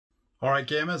Alright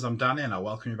gamers, I'm Danny and I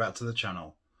welcome you back to the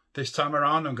channel. This time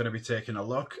around I'm going to be taking a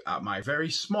look at my very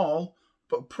small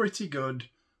but pretty good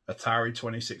Atari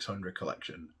 2600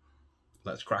 collection.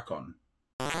 Let's crack on.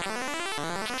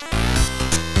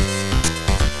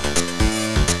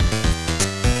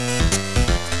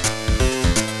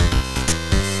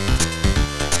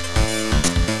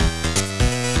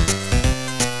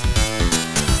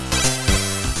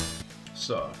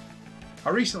 So, I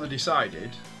recently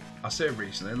decided, in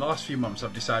the last few months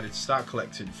I've decided to start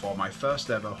collecting for my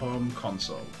first ever home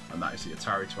console, and that is the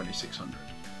Atari 2600.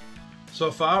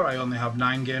 So far I only have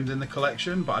 9 games in the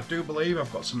collection, but I do believe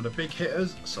I've got some of the big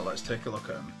hitters, so let's take a look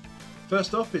at them.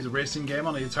 First up is a racing game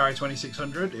on the Atari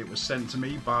 2600. It was sent to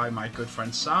me by my good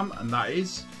friend Sam, and that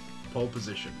is Pole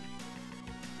Position.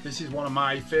 This is one of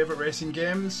my favourite racing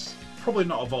games. Probably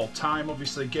not of all time,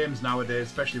 obviously games nowadays,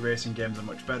 especially racing games, are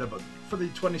much better, but for the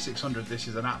 2600 this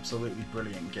is an absolutely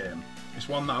brilliant game. It's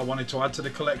one that I wanted to add to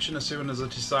the collection as soon as I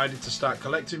decided to start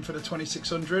collecting for the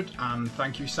 2600, and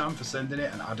thank you Sam for sending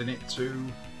it and adding it to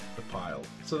the pile.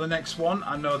 So the next one,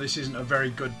 I know this isn't a very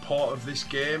good port of this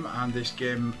game, and this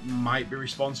game might be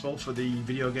responsible for the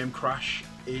video game crash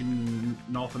in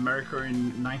North America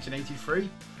in 1983,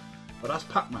 but that's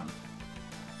Pac-Man.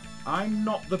 I'm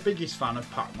not the biggest fan of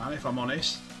Pac-Man, if I'm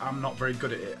honest. I'm not very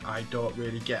good at it. I don't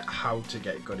really get how to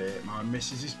get good at it. My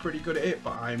missus is pretty good at it,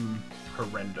 but I'm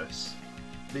horrendous.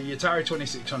 The Atari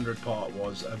 2600 port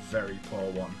was a very poor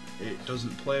one. It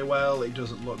doesn't play well, it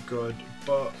doesn't look good,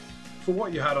 but for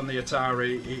what you had on the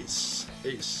Atari,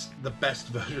 it's the best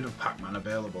version of Pac-Man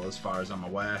available as far as I'm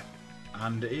aware.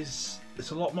 And it's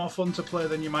a lot more fun to play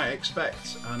than you might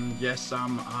expect. And yes,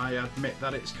 Sam, I admit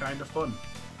that it's kind of fun.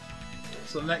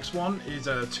 So the next one is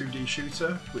a 2D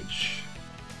shooter, which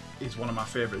is one of my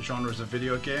favourite genres of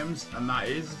video games, and that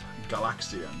is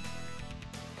Galaxian.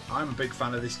 I'm a big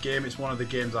fan of this game. It's one of the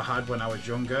games I had when I was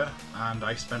younger, and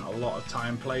I spent a lot of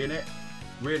time playing it.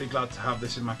 Really glad to have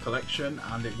this in my collection,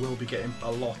 and it will be getting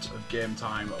a lot of game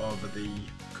time over the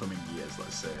coming years,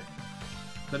 let's say.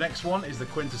 The next one is the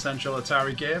quintessential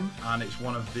Atari game, and it's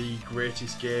one of the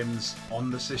greatest games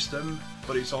on the system,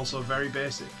 but it's also very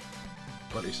basic.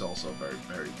 But it's also very,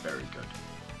 very, very good.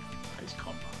 It's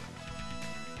Combat.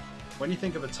 When you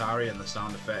think of Atari and the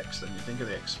sound effects and you think of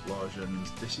the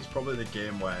explosions, this is probably the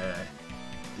game where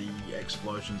the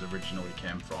explosions originally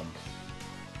came from.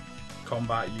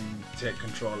 Combat, you take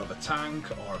control of a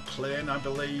tank or a plane, I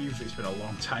believe. It's been a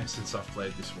long time since I've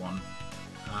played this one.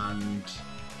 And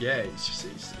yeah, it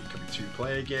can be a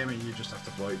 2-player game and you just have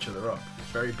to blow each other up. It's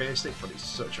very basic, but it's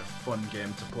such a fun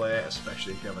game to play,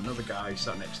 especially if you have another guy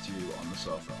sat next to you on the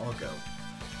sofa, or girl.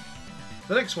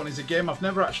 The next one is a game I've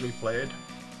never actually played,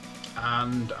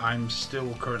 and I'm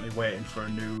still currently waiting for a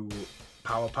new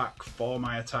power pack for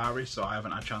my Atari, so I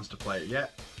haven't had a chance to play it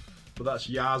yet, but that's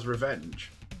Yars' Revenge.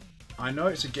 I know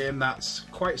it's a game that's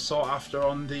quite sought after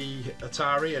on the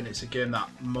Atari, and it's a game that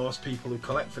most people who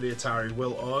collect for the Atari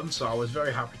will own, so I was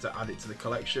very happy to add it to the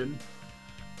collection.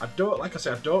 Like I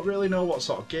said, I don't really know what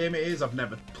sort of game it is. I've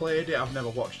never played it, I've never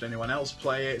watched anyone else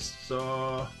play it,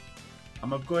 so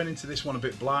I'm going into this one a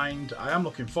bit blind. I am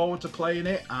looking forward to playing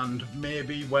it, and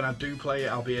maybe when I do play it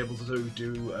I'll be able to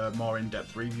do a more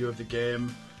in-depth review of the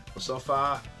game. But so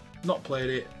far, not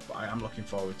played it, but I am looking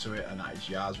forward to it, and that is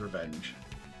Yars' Revenge.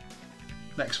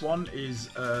 Next one is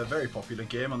a very popular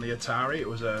game on the Atari. It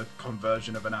was a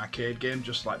conversion of an arcade game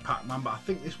just like Pac-Man, but I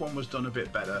think this one was done a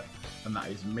bit better, and that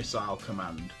is Missile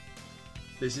Command.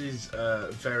 This is a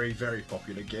very, very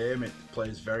popular game. It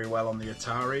plays very well on the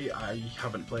Atari. I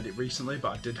haven't played it recently, but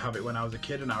I did have it when I was a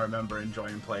kid and I remember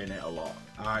enjoying playing it a lot.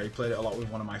 I played it a lot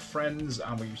with one of my friends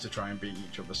and we used to try and beat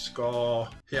each other's score.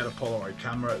 He had a Polaroid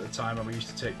camera at the time and we used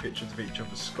to take pictures of each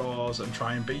other's scores and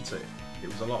try and beat it. It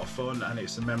was a lot of fun, and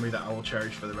it's a memory that I will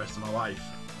cherish for the rest of my life,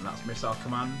 and that's Missile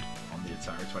Command on the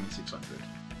Atari 2600.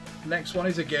 Next one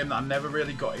is a game that I never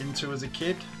really got into as a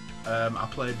kid. I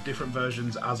played different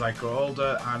versions as I grow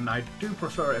older, and I do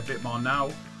prefer it a bit more now.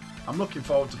 I'm looking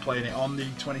forward to playing it on the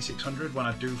 2600 when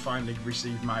I do finally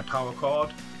receive my power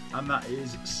cord, and that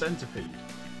is Centipede.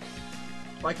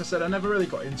 Like I said, I never really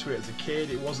got into it as a kid.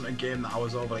 It wasn't a game that I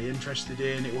was overly interested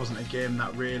in. It wasn't a game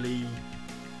that really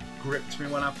gripped me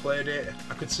when I played it.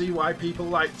 I could see why people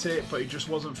liked it, but it just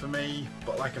wasn't for me.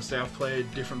 But like I say, I've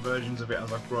played different versions of it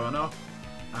as I've grown up,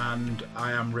 and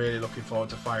I am really looking forward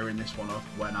to firing this one up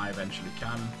when I eventually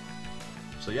can.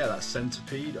 So yeah, that's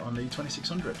Centipede on the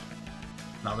 2600.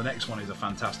 Now the next one is a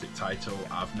fantastic title.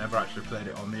 I've never actually played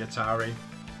it on the Atari.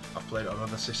 I've played it on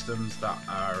other systems that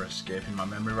are escaping my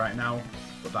memory right now,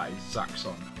 but that is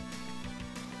Zaxxon.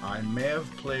 I may have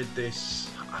played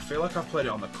this I feel like I've played it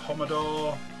on the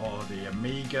Commodore or the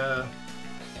Amiga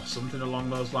or something along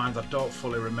those lines. I don't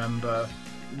fully remember.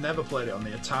 Never played it on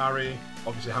the Atari.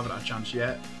 Obviously haven't had a chance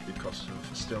yet because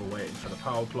of still waiting for the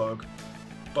power plug.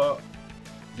 But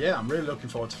yeah, I'm really looking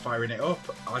forward to firing it up.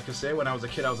 Like I say, when I was a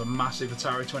kid I was a massive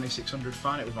Atari 2600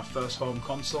 fan. It was my first home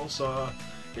console, so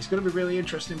it's going to be really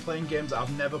interesting playing games that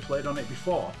I've never played on it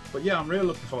before. But yeah, I'm really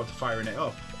looking forward to firing it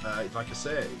up. Like I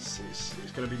say, it's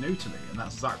going to be new to me, and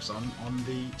that's Zach's on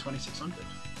the 2600.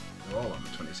 They're all on the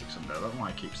 2600. I don't know why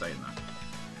I keep saying that.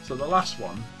 So the last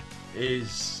one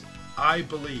is, I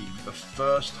believe, the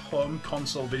first home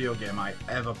console video game I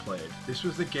ever played. This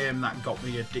was the game that got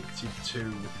me addicted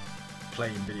to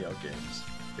playing video games.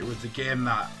 It was the game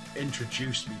that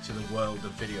introduced me to the world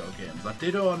of video games. I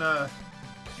did own a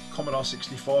Commodore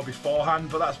 64 beforehand,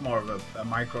 but that's more of a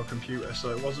microcomputer, so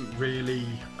it wasn't really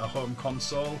a home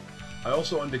console. I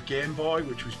also owned a Game Boy,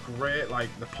 which was great. Like,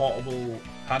 the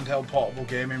handheld portable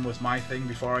gaming was my thing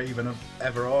before I even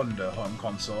ever owned a home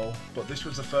console. But this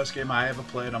was the first game I ever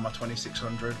played on my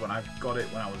 2600 when I got it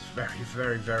when I was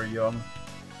very, very young.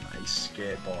 Nice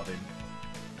skateboarding.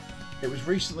 It was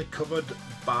recently covered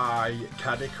by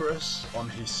Cadicarus on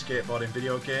his skateboarding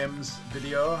video games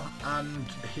video, and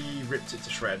he ripped it to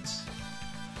shreds,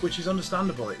 which is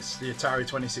understandable. It's the Atari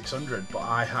 2600, but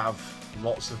I have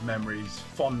lots of memories,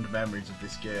 fond memories of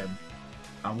this game,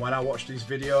 and when I watched his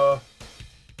video,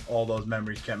 all those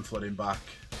memories came flooding back,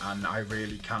 and I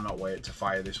really cannot wait to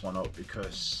fire this one up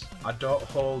because I don't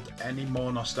hold any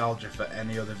more nostalgia for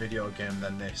any other video game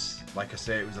than this. Like I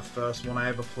say, it was the first one I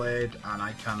ever played, and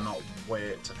I cannot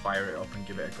wait to fire it up and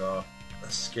give it a go.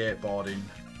 Skateboarding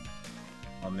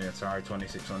on the Atari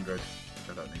 2600, which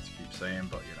I don't need to keep saying,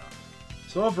 but you know.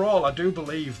 So overall, I do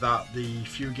believe that the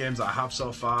few games that I have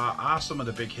so far are some of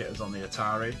the big hitters on the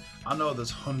Atari. I know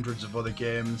there's hundreds of other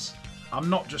games. I'm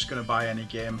not just going to buy any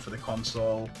game for the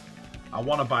console. I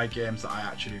want to buy games that I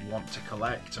actually want to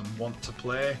collect and want to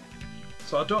play.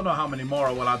 So I don't know how many more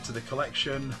I will add to the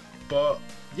collection, but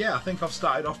yeah, I think I've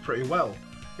started off pretty well.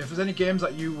 If there's any games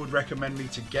that you would recommend me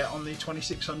to get on the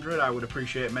 2600, I would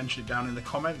appreciate it. Mention it down in the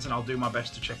comments and I'll do my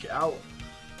best to check it out.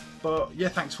 But yeah,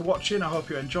 thanks for watching. I hope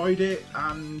you enjoyed it,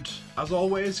 and as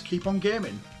always, keep on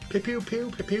gaming. Pew pew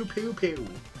pew pew pew pew pew.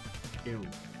 Pew.